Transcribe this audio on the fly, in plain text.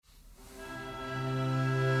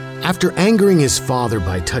After angering his father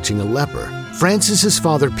by touching a leper, Francis's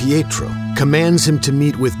father Pietro commands him to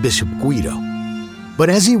meet with Bishop Guido.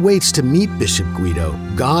 But as he waits to meet Bishop Guido,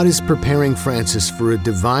 God is preparing Francis for a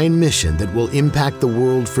divine mission that will impact the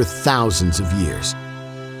world for thousands of years.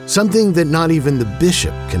 Something that not even the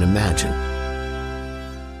bishop can imagine.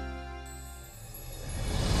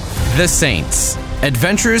 The Saints,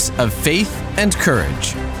 Adventures of Faith and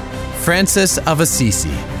Courage. Francis of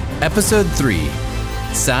Assisi, Episode 3,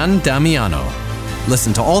 San Damiano.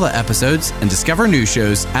 Listen to all the episodes and discover new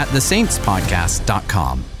shows at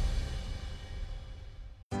thesaintspodcast.com.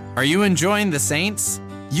 Are you enjoying The Saints?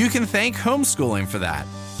 You can thank homeschooling for that.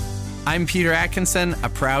 I'm Peter Atkinson, a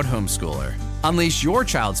proud homeschooler. Unleash your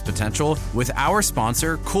child's potential with our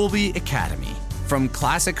sponsor, Colby Academy. From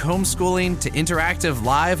classic homeschooling to interactive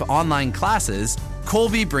live online classes,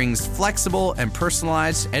 Colby brings flexible and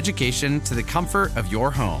personalized education to the comfort of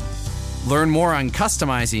your home. Learn more on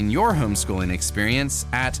customizing your homeschooling experience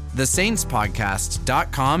at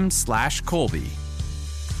thesaintspodcast.com/Colby.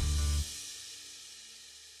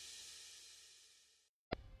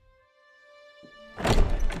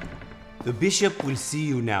 The bishop will see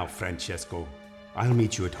you now, Francesco. I'll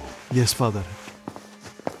meet you at home. Yes, Father.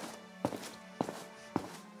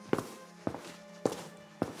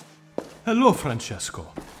 Hello,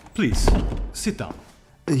 Francesco. Please, sit down.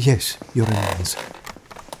 Yes, Your Eminence.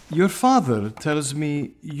 Your father tells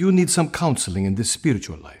me you need some counseling in this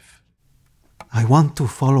spiritual life. I want to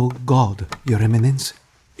follow God, Your Eminence.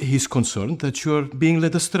 He's concerned that you're being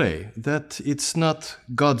led astray, that it's not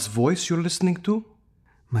God's voice you're listening to.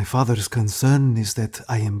 My father's concern is that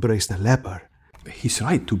I embraced a leper. He's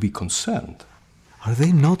right to be concerned. Are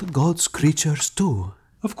they not God's creatures too?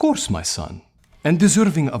 Of course, my son, and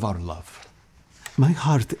deserving of our love. My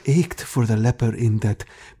heart ached for the leper in that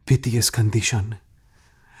piteous condition.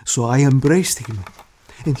 So I embraced him,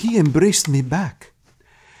 and he embraced me back.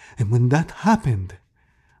 And when that happened,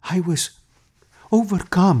 I was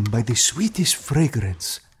overcome by the sweetest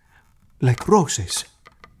fragrance, like roses.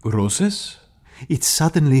 Roses? It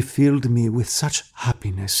suddenly filled me with such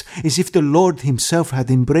happiness, as if the Lord himself had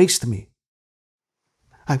embraced me.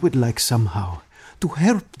 I would like somehow to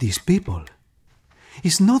help these people.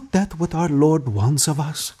 Is not that what our Lord wants of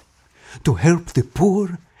us? To help the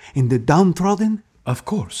poor and the downtrodden? Of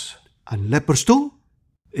course. And lepers too?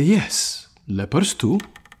 Yes, lepers too.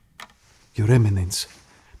 Your Eminence,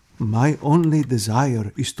 my only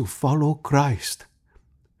desire is to follow Christ,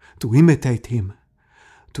 to imitate him,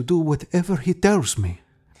 to do whatever he tells me.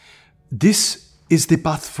 This is the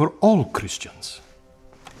path for all Christians.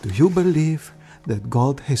 Do you believe that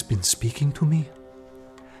God has been speaking to me,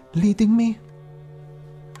 leading me?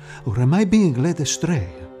 Or am I being led astray?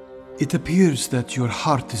 It appears that your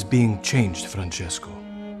heart is being changed, Francesco.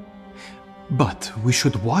 But we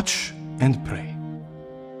should watch and pray.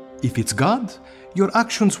 If it's God, your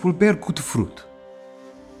actions will bear good fruit.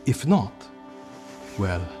 If not,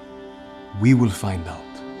 well, we will find out.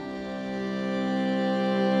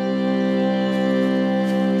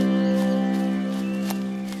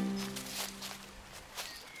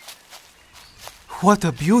 What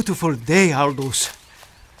a beautiful day, Aldous.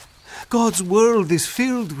 God's world is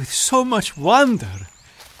filled with so much wonder.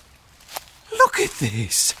 Look at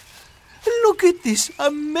this. Look at this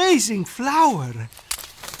amazing flower.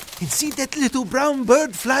 And see that little brown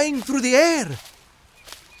bird flying through the air.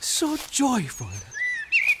 So joyful.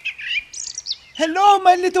 Hello,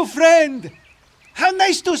 my little friend. How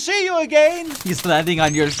nice to see you again. He's landing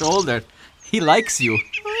on your shoulder. He likes you.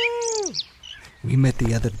 Oh. We met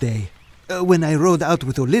the other day when I rode out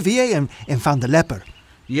with Olivier and found the leper.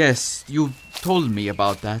 Yes, you told me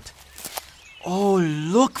about that. Oh,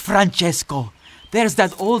 look, Francesco. There's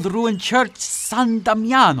that old ruined church, San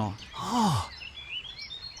Damiano. Oh,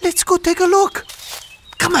 let's go take a look.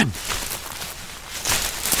 Come on.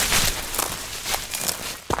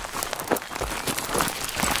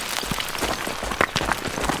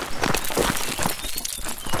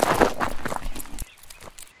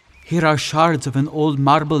 Here are shards of an old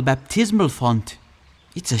marble baptismal font.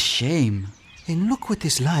 It's a shame. And look what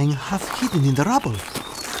is lying half hidden in the rubble.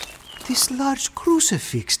 This large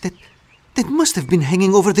crucifix that must have been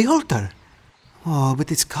hanging over the altar. Oh,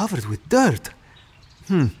 but it's covered with dirt.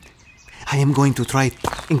 I am going to try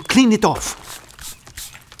and clean it off.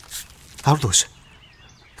 Aldous,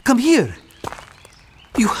 come here.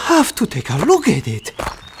 You have to take a look at it.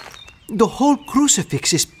 The whole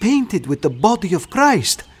crucifix is painted with the body of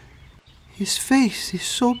Christ. His face is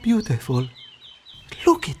so beautiful.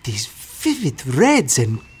 Look at these vivid reds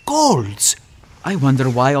and golds. I wonder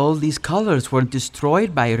why all these colors weren't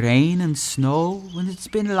destroyed by rain and snow when it's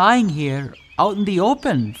been lying here out in the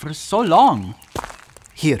open for so long.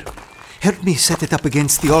 Here, help me set it up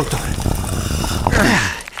against the altar.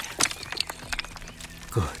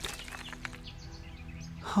 Good.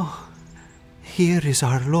 Oh, here is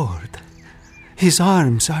our Lord. His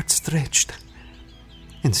arms outstretched.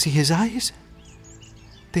 And see his eyes?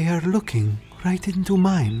 They are looking right into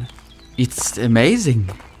mine. It's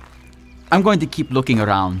amazing. I'm going to keep looking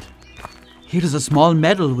around. Here's a small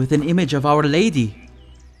medal with an image of Our Lady.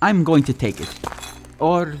 I'm going to take it.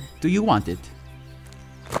 Or do you want it?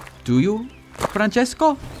 Do you,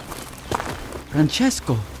 Francesco?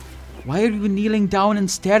 Francesco, why are you kneeling down and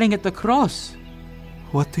staring at the cross?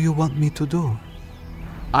 What do you want me to do?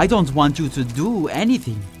 I don't want you to do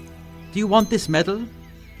anything. Do you want this medal?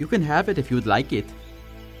 You can have it if you'd like it.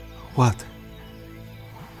 What?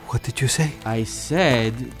 What did you say? I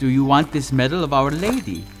said, do you want this medal of Our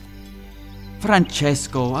Lady?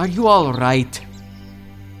 Francesco, are you all right?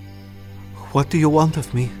 What do you want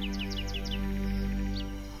of me?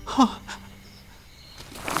 Huh.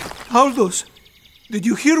 Aldous, did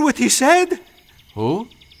you hear what he said? Who?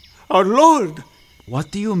 Our Lord.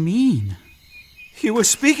 What do you mean? He was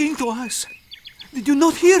speaking to us. Did you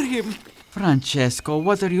not hear him? Francesco,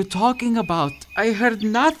 what are you talking about? I heard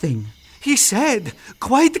nothing. He said,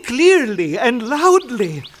 quite clearly and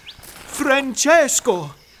loudly,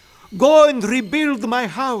 Francesco, go and rebuild my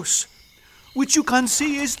house, which you can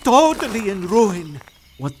see is totally in ruin.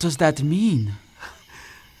 What does that mean?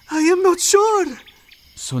 I am not sure.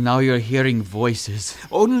 So now you're hearing voices.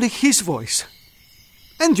 Only his voice.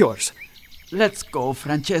 And yours. Let's go,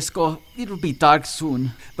 Francesco. It'll be dark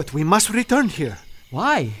soon. But we must return here.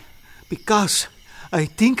 Why? Because I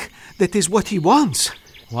think that is what he wants.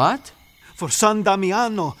 What? For San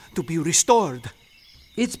Damiano to be restored.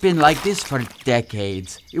 It's been like this for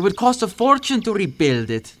decades. It would cost a fortune to rebuild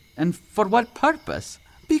it. And for what purpose?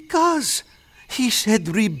 Because he said,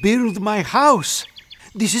 rebuild my house.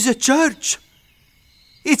 This is a church.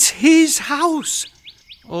 It's his house.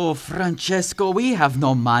 Oh, Francesco, we have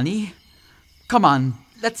no money. Come on,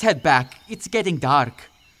 let's head back. It's getting dark.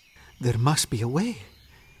 There must be a way.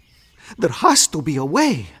 There has to be a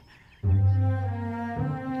way.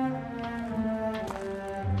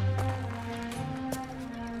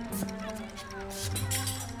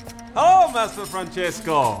 Hello, Master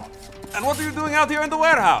Francesco. And what are you doing out here in the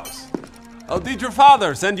warehouse? Oh, did your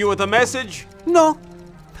father send you with a message? No.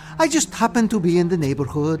 I just happened to be in the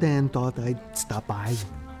neighborhood and thought I'd stop by.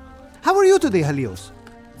 How are you today, Helios?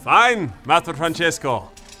 Fine, Master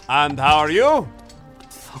Francesco. And how are you?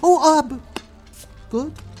 Oh,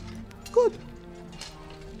 good. Good.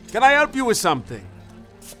 Can I help you with something?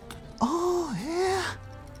 Oh,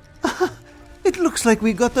 yeah. It looks like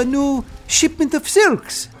we got a new shipment of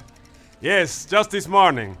silks. Yes, just this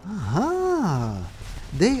morning. Ah,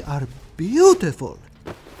 they are beautiful.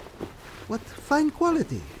 What fine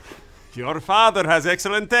quality. Your father has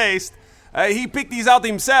excellent taste. He picked these out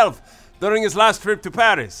himself during his last trip to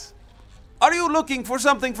Paris. Are you looking for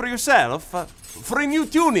something for yourself? For a new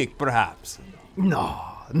tunic, perhaps? No,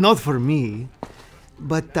 not for me.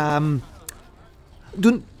 But,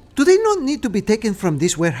 do they not need to be taken from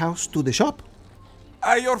this warehouse to the shop?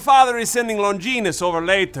 Your father is sending Longinus over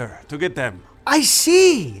later to get them. I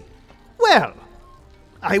see. Well,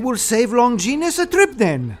 I will save Longinus a trip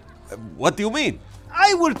then. What do you mean?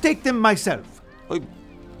 I will take them myself.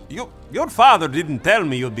 Your father didn't tell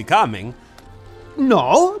me you'd be coming.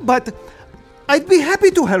 No, but I'd be happy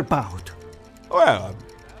to help out. Well,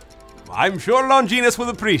 I'm sure Longinus will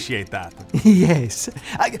appreciate that. Yes.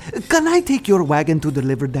 Can I take your wagon to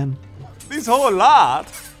deliver them? This whole lot?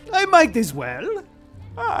 I might as well.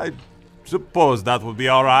 I suppose that would be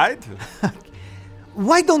all right.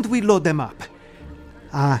 Why don't we load them up?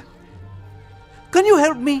 Can you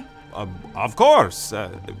help me? Of course.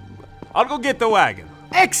 I'll go get the wagon.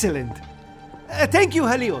 Excellent. Thank you,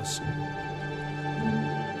 Helios.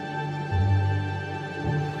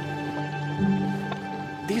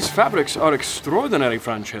 These fabrics are extraordinary,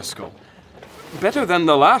 Francesco. Better than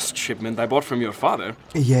the last shipment I bought from your father.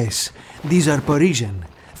 Yes, these are Parisian,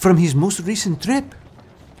 from his most recent trip.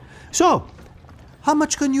 So, how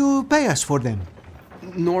much can you pay us for them?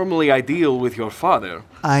 Normally I deal with your father.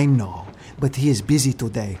 I know, but he is busy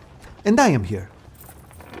today, and I am here.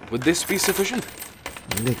 Would this be sufficient?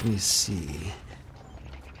 Let me see.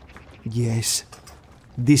 Yes,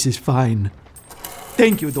 this is fine.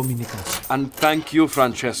 Thank you, Dominicus. And thank you,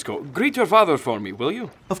 Francesco. Greet your father for me, will you?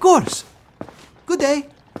 Of course. Good day.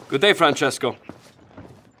 Good day, Francesco.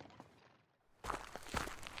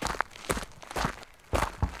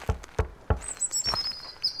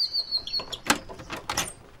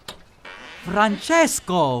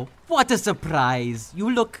 Francesco, what a surprise.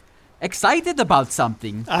 You look excited about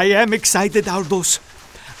something. I am excited, Aldous.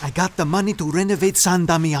 I got the money to renovate San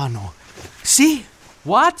Damiano. See?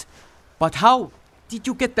 What? But how did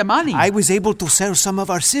you get the money? I was able to sell some of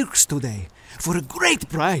our silks today for a great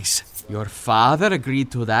price. Your father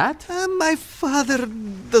agreed to that? My father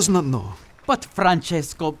does not know. But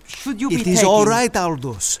Francesco, should you be It taking... is all right,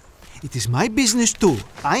 Aldous. It is my business too.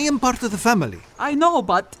 I am part of the family. I know,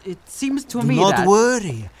 but it seems to me Do not that...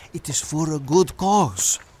 worry. It is for a good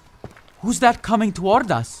cause. Who's that coming toward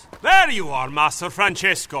us? There you are, Master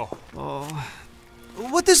Francesco.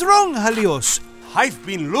 What is wrong, Helios? I've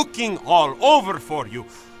been looking all over for you.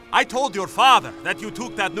 I told your father that you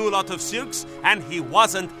took that new lot of silks, and he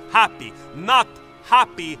wasn't happy. Not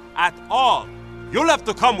happy at all. You'll have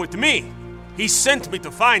to come with me. He sent me to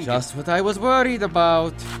find you. Just what I was worried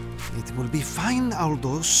about. It will be fine,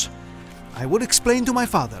 Aldous. I will explain to my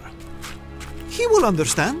father. He will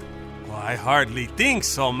understand. Well, I hardly think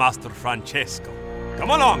so, Master Francesco.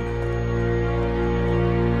 Come along.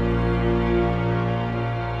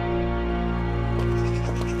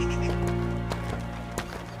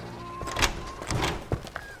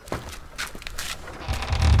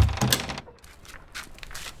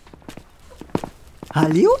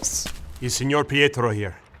 Helios? Is Signor Pietro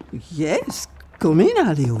here? Yes, come in,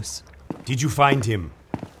 Helios. Did you find him?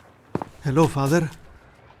 Hello, Father.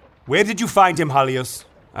 Where did you find him, Helios?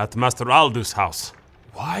 At Master Aldous' house.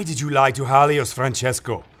 Why did you lie to Helios,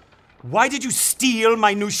 Francesco? Why did you steal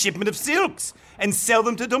my new shipment of silks and sell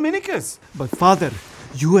them to Dominicus? But, Father,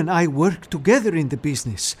 you and I work together in the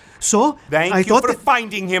business. So, Thank I you thought for that...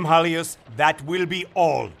 finding him, Helios. That will be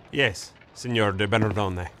all. Yes, Signor de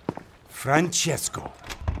Bernardone. Francesco,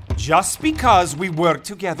 just because we work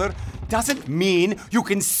together doesn't mean you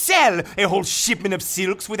can sell a whole shipment of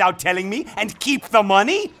silks without telling me and keep the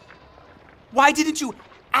money. Why didn't you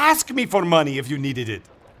ask me for money if you needed it?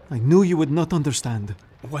 I knew you would not understand.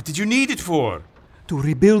 What did you need it for? To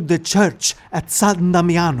rebuild the church at San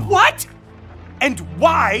Damiano. What? And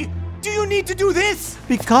why do you need to do this?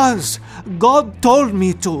 Because God told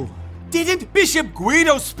me to. Didn't Bishop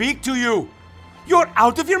Guido speak to you? You're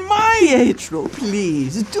out of your mind! Pietro,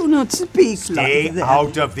 please, do not speak Stay like that.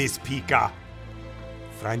 out of this, Pica.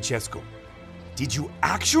 Francesco, did you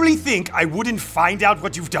actually think I wouldn't find out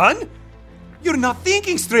what you've done? You're not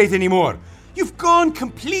thinking straight anymore. You've gone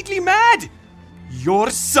completely mad. Your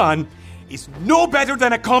son is no better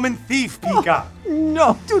than a common thief, Pica.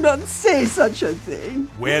 No, do not say such a thing.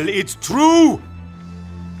 Well, it's true.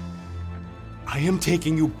 I am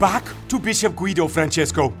taking you back to Bishop Guido,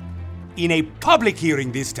 Francesco. In a public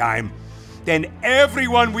hearing this time. Then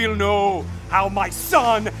everyone will know how my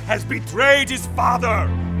son has betrayed his father.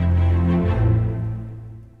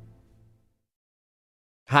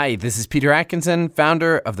 Hi, this is Peter Atkinson,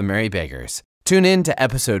 founder of the Merry Beggars. Tune in to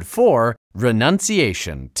episode 4,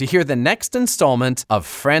 Renunciation, to hear the next installment of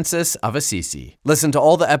Francis of Assisi. Listen to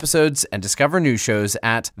all the episodes and discover new shows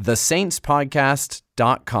at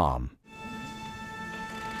thesaintspodcast.com.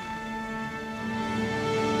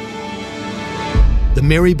 The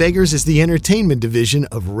Merry Beggars is the entertainment division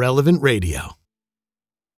of Relevant Radio.